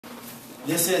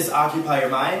This is Occupy Your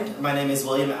Mind. My name is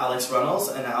William Alex Runnels,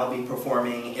 and I'll be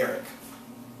performing Eric.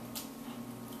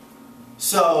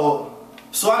 So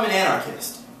I'm an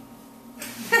anarchist.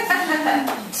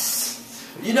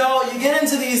 You know, you get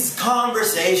into these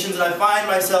conversations, and I find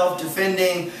myself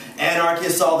defending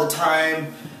anarchists all the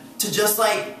time to just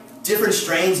like different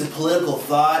strains of political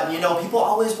thought. And you know, people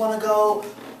always want to go,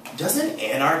 doesn't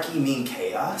anarchy mean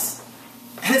chaos?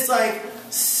 And it's like,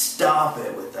 stop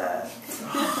it with that.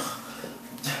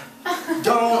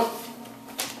 Don't.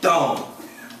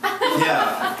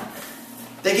 Yeah.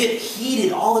 They get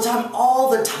heated all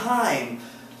the time.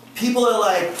 People are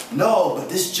like, no, but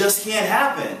this just can't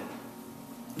happen.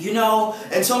 You know?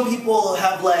 And some people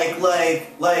have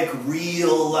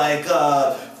real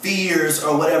fears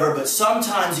or whatever, but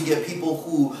sometimes you get people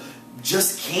who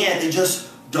just can't, they just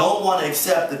don't want to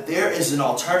accept that there is an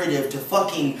alternative to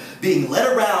fucking being led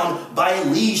around by a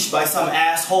leash by some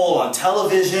asshole on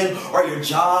television or your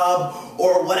job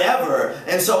or whatever.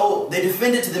 And so they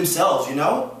defend it to themselves, you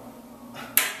know?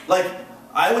 Like,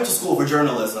 I went to school for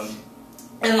journalism,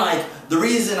 and like, the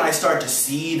reason I start to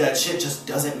see that shit just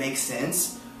doesn't make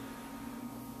sense,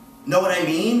 know what I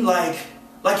mean? Like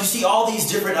you see all these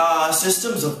different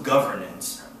systems of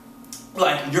governance.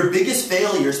 Like, your biggest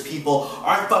failures, people,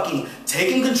 aren't fucking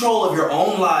taking control of your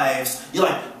own lives. You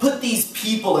like, put these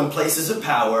people in places of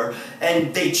power,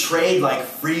 and they trade like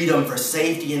freedom for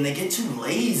safety, and they get too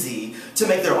lazy to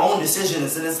make their own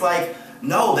decisions, and it's like,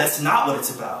 no, that's not what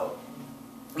it's about.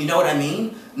 You know what I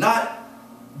mean? Not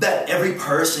that every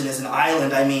person is an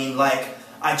island. I mean, like,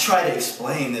 I try to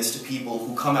explain this to people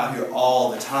who come out here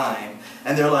all the time,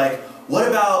 and they're like, what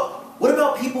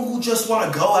about people who just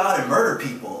want to go out and murder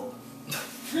people?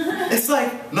 It's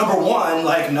like, number one,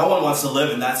 like, no one wants to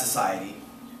live in that society.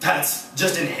 That's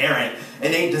just inherent,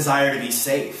 innate desire to be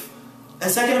safe. And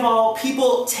second of all,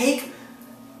 people take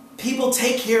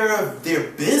care of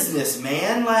their business,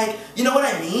 man. Like, you know what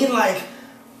I mean? Like,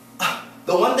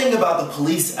 the one thing about the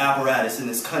police apparatus in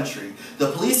this country,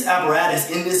 the police apparatus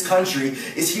in this country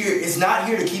is not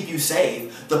here to keep you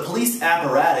safe. The police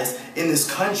apparatus in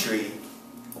this country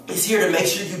is here to make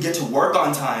sure you get to work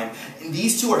on time. And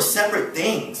these two are separate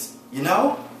things, you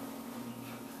know?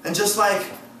 And just like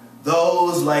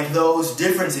those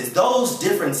differences,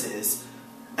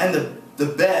 and the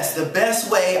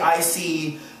best way I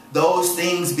see those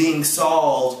things being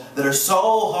solved that are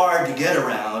so hard to get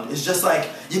around is just like,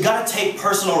 you gotta take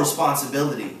personal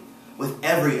responsibility with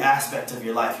every aspect of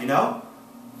your life, you know?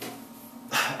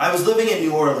 I was living in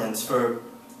New Orleans for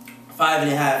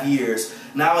 5.5 years.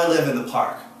 Now I live in the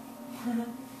park.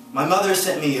 My mother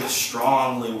sent me a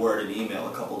strongly worded email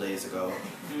a couple days ago.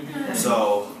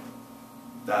 So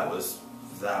that was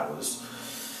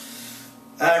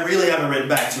I really haven't written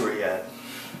back to her yet.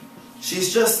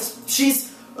 She's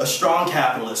a strong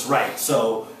capitalist, right?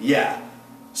 So yeah,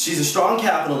 she's a strong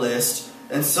capitalist,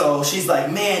 and so she's like,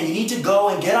 man, you need to go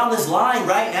and get on this line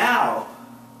right now.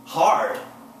 Hard,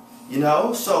 you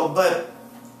know? So, but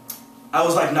I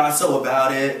was like not so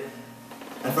about it.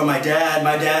 And from my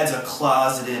dad's a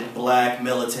closeted black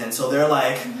militant, so they're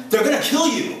like, they're gonna kill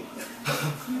you.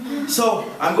 So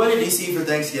I'm going to DC for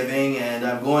Thanksgiving, and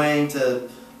I'm going to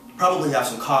probably have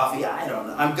some coffee. I don't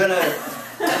know.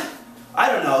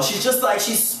 I don't know. She's just like,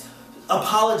 she's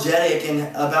apologetic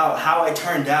and about how I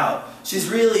turned out. She's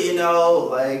really, you know,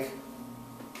 like,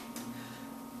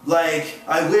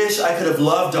 I wish I could have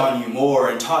loved on you more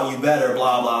and taught you better,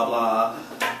 blah, blah, blah.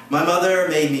 My mother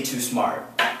made me too smart.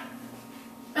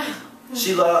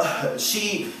 She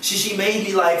made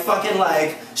me like fucking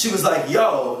like, she was like,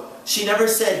 yo, she never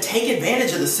said take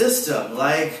advantage of the system.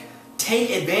 Like, take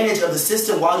advantage of the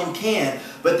system while you can.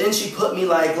 But then she put me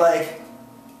like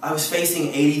I was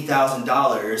facing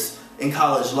 $80,000 in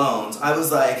college loans. I was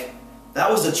like,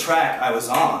 that was the track I was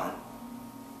on.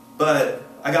 But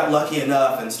I got lucky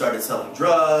enough and started selling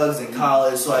drugs in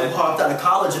college, so I walked out of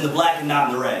college in the black and not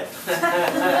in the red.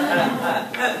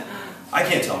 I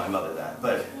can't tell my mother that,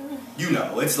 but you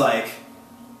know, it's like,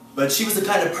 but she was the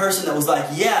kind of person that was like,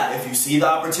 yeah, if you see the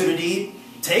opportunity,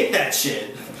 take that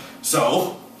shit.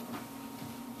 So,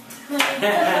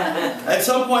 at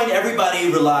some point, everybody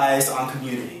relies on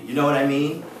community. You know what I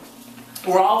mean?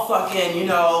 We're all fucking, you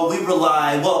know, we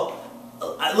rely, well,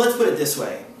 let's put it this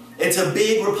way. It's a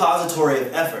big repository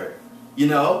of effort, you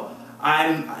know?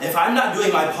 If I'm not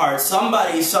doing my part,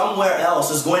 somebody somewhere else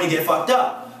is going to get fucked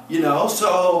up, you know?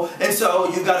 So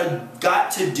you've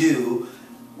got to do,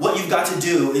 what you've got to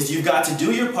do is you've got to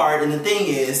do your part, and the thing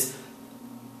is,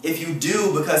 if you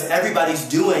do, because everybody's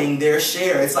doing their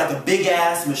share, it's like a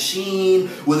big-ass machine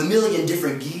with a million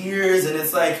different gears, and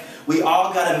it's like, we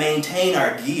all gotta maintain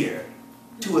our gear.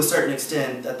 to a certain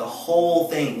extent that the whole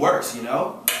thing works, you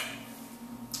know?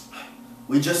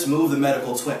 We just moved the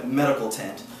medical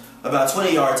tent about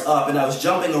 20 yards up, and I was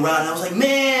jumping around, and I was like,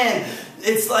 man,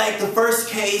 it's like the first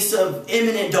case of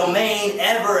eminent domain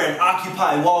ever in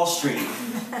Occupy Wall Street.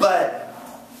 But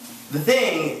the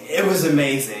thing, it was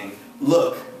amazing.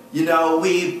 Look, you know,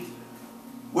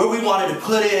 where we wanted to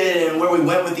put it and where we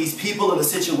went with these people in the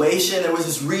situation, there was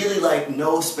just really like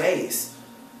no space.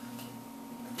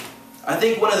 I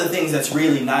think one of the things that's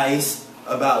really nice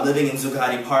about living in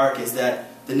Zuccotti Park is that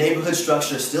the neighborhood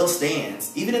structure still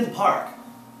stands, even in the park.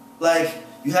 Like,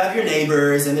 you have your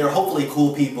neighbors, and they're hopefully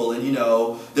cool people, and you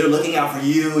know, they're looking out for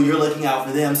you, you're looking out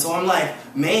for them. So I'm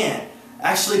like, man,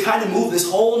 actually kind of move this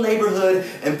whole neighborhood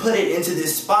and put it into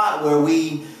this spot where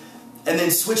and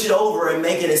then switch it over and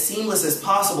make it as seamless as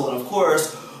possible. And of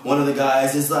course, one of the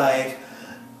guys was like,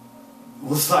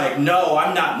 no,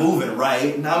 I'm not moving,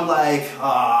 right? And I'm like,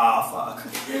 ah, fuck.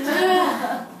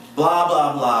 Blah,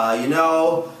 blah, blah, you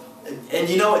know? And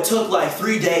you know, it took like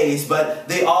 3 days, but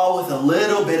they all, with a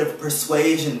little bit of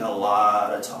persuasion and a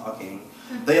lot of talking,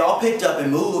 they all picked up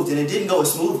and moved, and it didn't go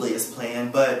as smoothly as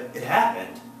planned, but it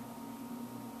happened.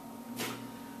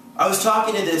 I was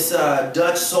talking to this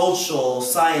Dutch social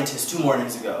scientist 2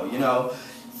 mornings ago, you know,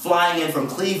 flying in from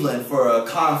Cleveland for a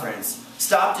conference,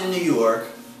 stopped in New York,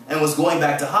 and was going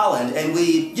back to Holland, and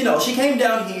she came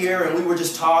down here, and we were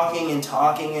just talking, and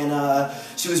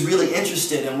she was really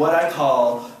interested in what I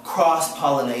call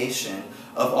cross-pollination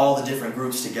of all the different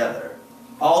groups together.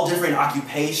 All different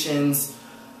occupations,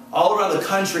 all around the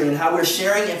country, and how we're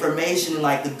sharing information and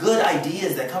like the good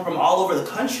ideas that come from all over the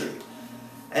country.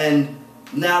 And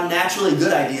now naturally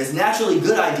good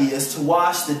ideas to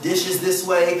wash the dishes this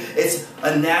way, it's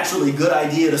a naturally good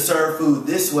idea to serve food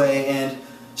this way. And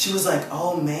she was like,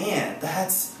 oh man,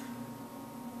 that's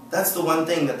the one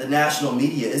thing that the national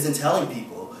media isn't telling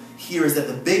people here, is that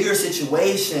the bigger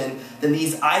situation than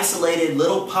these isolated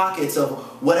little pockets of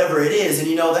whatever it is. And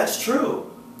you know, that's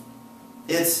true.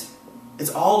 It's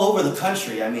all over the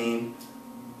country. I mean,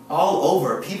 all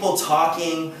over. People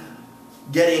talking,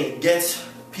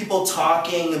 people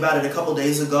talking about it a couple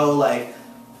days ago, like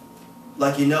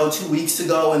you know, 2 weeks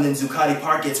ago, and then Zuccotti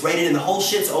Park gets raided and the whole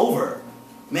shit's over.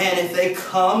 Man, if they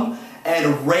come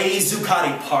and raise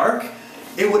Zuccotti Park,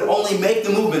 it would only make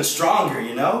the movement stronger,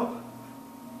 you know?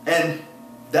 And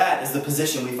that is the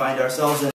position we find ourselves in.